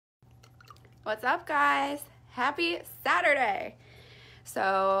What's up, guys? Happy Saturday!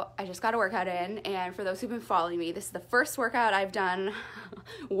 So I just got a workout in, and for those who've been following me, this is the first workout I've done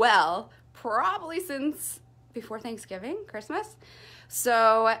probably since before Thanksgiving, Christmas.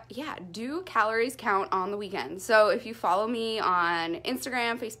 So yeah, do calories count on the weekend? So if you follow me on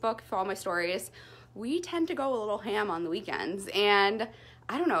Instagram, Facebook, follow my stories, we tend to go a little ham on the weekends. And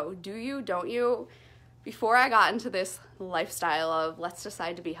I don't know, do you, don't you? Before I got into this lifestyle of let's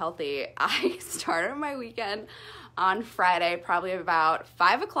decide to be healthy, I started my weekend on Friday, probably about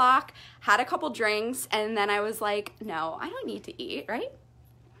 5 o'clock, had a couple drinks, and then I was like, no, I don't need to eat, right?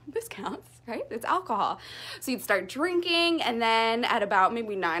 This counts, right? It's alcohol. So you'd start drinking, and then at about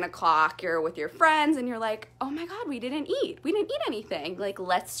maybe 9 o'clock, you're with your friends, and you're like, oh my God, we didn't eat. We didn't eat anything. Like,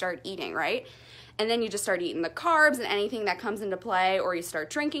 let's start eating, right? And then you just start eating the carbs and anything that comes into play, or you start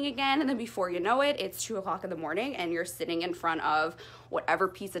drinking again, and then before you know it, it's 2 o'clock in the morning, and you're sitting in front of whatever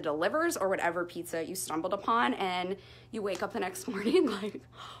pizza delivers or whatever pizza you stumbled upon, and you wake up the next morning like,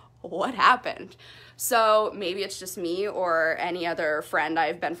 what happened? So maybe it's just me or any other friend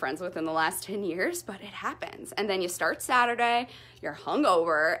I've been friends with in the last 10 years, but it happens. And then you start Saturday, you're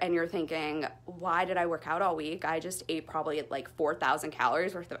hungover, and you're thinking, why did I work out all week? I just ate probably like 4,000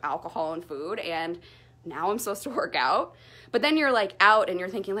 calories worth of alcohol and food, and now I'm supposed to work out. But then you're like out and you're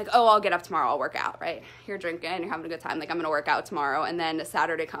thinking like, oh, I'll get up tomorrow, I'll work out, right? You're drinking, you're having a good time, like I'm gonna work out tomorrow, and then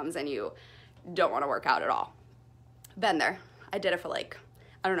Saturday comes and you don't wanna work out at all. Been there. I did it for like,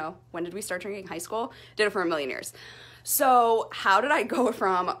 I don't know, when did we start drinking? High school? Did it for a million years. So how did I go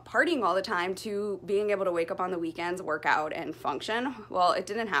from partying all the time to being able to wake up on the weekends, work out, and function? Well, it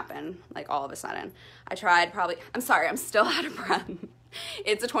didn't happen like all of a sudden. I tried probably, I'm sorry, I'm still out of breath.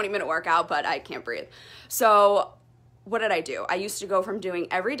 It's a 20-minute workout, but I can't breathe. So what did I do? I used to go from doing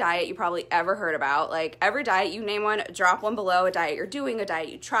every diet you probably ever heard about, like every diet, you name one, drop one below, a diet you're doing, a diet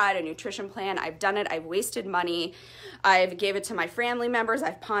you tried, a nutrition plan. I've done it. I've wasted money. I've gave it to my family members.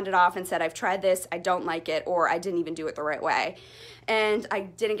 I've pawned it off and said, I've tried this. I don't like it, or I didn't even do it the right way. And I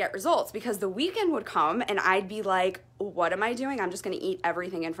didn't get results because the weekend would come and I'd be like, what am I doing? I'm just going to eat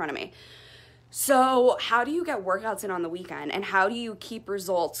everything in front of me. So how do you get workouts in on the weekend, and how do you keep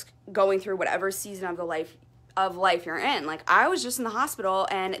results going through whatever season of life you're in? Like, I was just in the hospital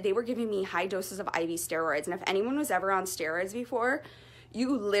and they were giving me high doses of IV steroids. And if anyone was ever on steroids before,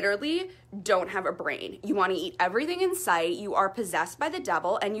 you literally don't have a brain. You want to eat everything in sight. You are possessed by the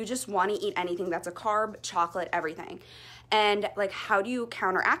devil, and you just want to eat anything that's a carb, chocolate, everything. And like, how do you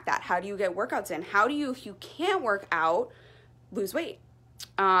counteract that? How do you get workouts in? How do you, if you can't work out, lose weight?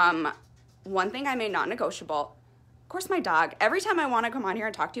 One thing I made non-negotiable, of course, my dog. Every time I want to come on here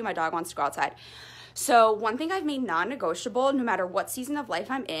and talk to you, my dog wants to go outside. So one thing I've made non-negotiable, no matter what season of life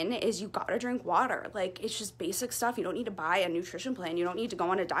I'm in, is you gotta drink water. Like, it's just basic stuff. You don't need to buy a nutrition plan. You don't need to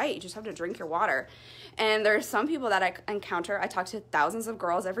go on a diet. You just have to drink your water. And there's some people that I encounter, I talk to thousands of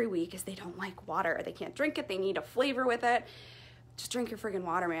girls every week, is they don't like water. They can't drink it. They need a flavor with it. Just drink your friggin'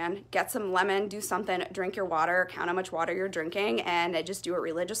 water, man. Get some lemon, do something, drink your water, count how much water you're drinking, and just do it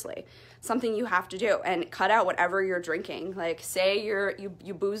religiously. Something you have to do, and cut out whatever you're drinking. Like, say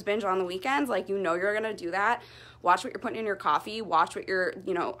you booze binge on the weekends, like, you know you're gonna do that. Watch what you're putting in your coffee, watch what you're,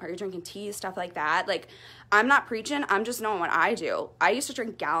 are you drinking tea, stuff like that. Like, I'm not preaching, I'm just knowing what I do. I used to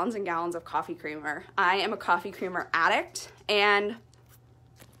drink gallons and gallons of coffee creamer. I am a coffee creamer addict, and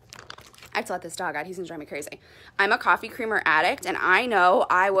I have to let this dog out. He's gonna drive me crazy. I'm a coffee creamer addict, and I know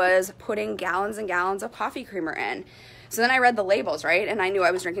I was putting gallons and gallons of coffee creamer in. So then I read the labels, right? And I knew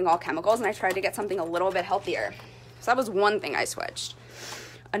I was drinking all chemicals, and I tried to get something a little bit healthier. So that was one thing I switched.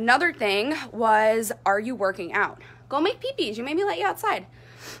 Another thing was, are you working out? Go make pee-pees. You made me let you outside.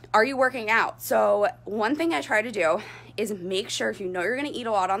 Are you working out? So one thing I try to do is make sure, if you know you're gonna eat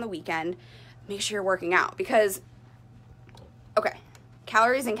a lot on the weekend, make sure you're working out. Because, okay,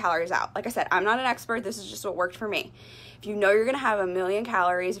 calories in, calories out. Like I said, I'm not an expert. This is just what worked for me. If you know you're going to have 1,000,000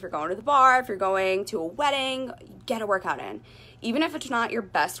 calories, if you're going to the bar, if you're going to a wedding, get a workout in. Even if it's not your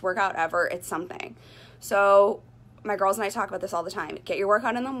best workout ever, it's something. So my girls and I talk about this all the time. Get your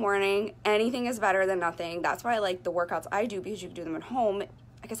workout in the morning. Anything is better than nothing. That's why I like the workouts I do, because you can do them at home.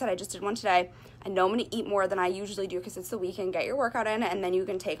 Like I said, I just did one today. I know I'm going to eat more than I usually do because it's the weekend. Get your workout in, and then you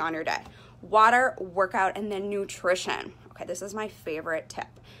can take on your day. Water, workout, and then nutrition. Okay, this is my favorite tip.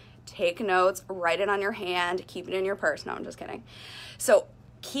 Take notes, write it on your hand, keep it in your purse. No, I'm just kidding. So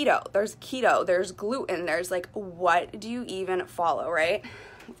keto, there's gluten, there's like, what do you even follow, right?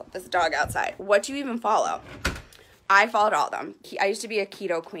 Let's let this dog outside. What do you even follow? I followed all of them. I used to be a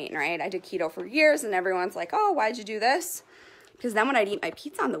keto queen, right? I did keto for years, and everyone's like, oh, why'd you do this? Because then when I'd eat my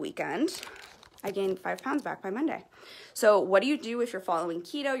pizza on the weekend, I gained 5 pounds back by Monday. So what do you do if you're following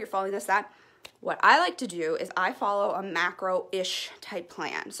keto, you're following this, that? what I like to do is I follow a macro-ish type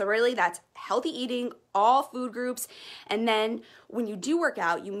plan. So really that's healthy eating, all food groups, and then when you do work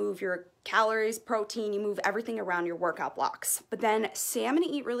out, you move your calories, protein, you move everything around your workout blocks. But then say I'm gonna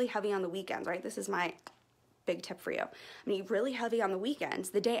eat really heavy on the weekends, right? This is my big tip for you. I'm gonna eat really heavy on the weekends.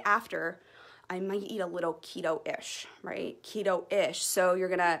 The day after, I might eat a little keto-ish, right? Keto-ish. So you're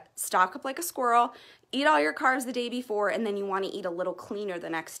gonna stock up like a squirrel, eat all your carbs the day before, and then you wanna eat a little cleaner the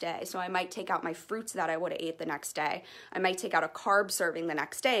next day. So I might take out my fruits that I would've ate the next day. I might take out a carb serving the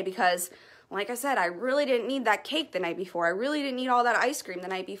next day because, like I said, I really didn't need that cake the night before. I really didn't eat all that ice cream the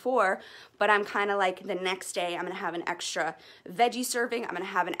night before, but I'm kind of like the next day I'm gonna have an extra veggie serving, I'm gonna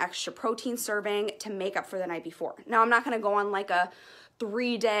have an extra protein serving to make up for the night before. Now I'm not gonna go on like a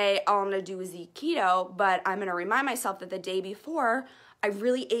 3-day, all I'm gonna do is eat keto, but I'm gonna remind myself that the day before, I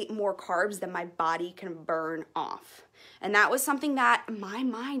really ate more carbs than my body can burn off. And that was something that my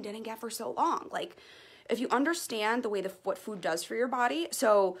mind didn't get for so long. Like, if you understand the way what food does for your body,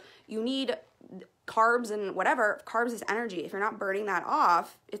 so you need carbs and whatever, carbs is energy. If you're not burning that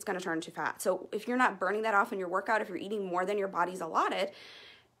off, it's gonna turn into fat. So if you're not burning that off in your workout, if you're eating more than your body's allotted,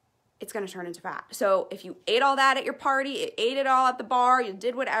 it's gonna turn into fat. So if you ate all that at your party, you ate it all at the bar, you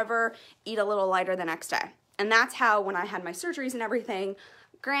did whatever, eat a little lighter the next day. And that's how when I had my surgeries and everything,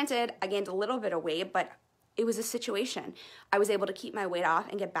 granted, I gained a little bit of weight, but it was a situation. I was able to keep my weight off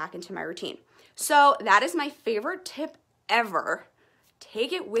and get back into my routine. So that is my favorite tip ever.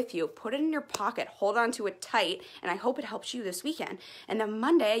 Take it with you, put it in your pocket, hold on to it tight, and I hope it helps you this weekend. And then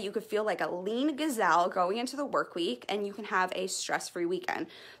Monday, you could feel like a lean gazelle going into the work week, and you can have a stress-free weekend.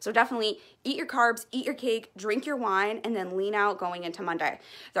 So definitely eat your carbs, eat your cake, drink your wine, and then lean out going into Monday.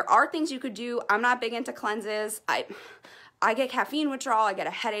 There are things you could do. I'm not big into cleanses. I get caffeine withdrawal, I get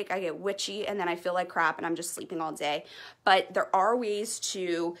a headache, I get witchy, and then I feel like crap and I'm just sleeping all day. But there are ways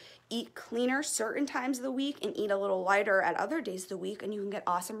to eat cleaner certain times of the week and eat a little lighter at other days of the week, and you can get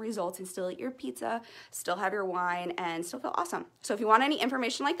awesome results and still eat your pizza, still have your wine, and still feel awesome. So if you want any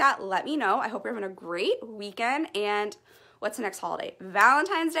information like that, let me know. I hope you're having a great weekend. And what's the next holiday?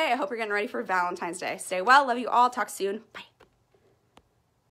 Valentine's Day. I hope you're getting ready for Valentine's Day. Stay well. Love you all. Talk soon. Bye.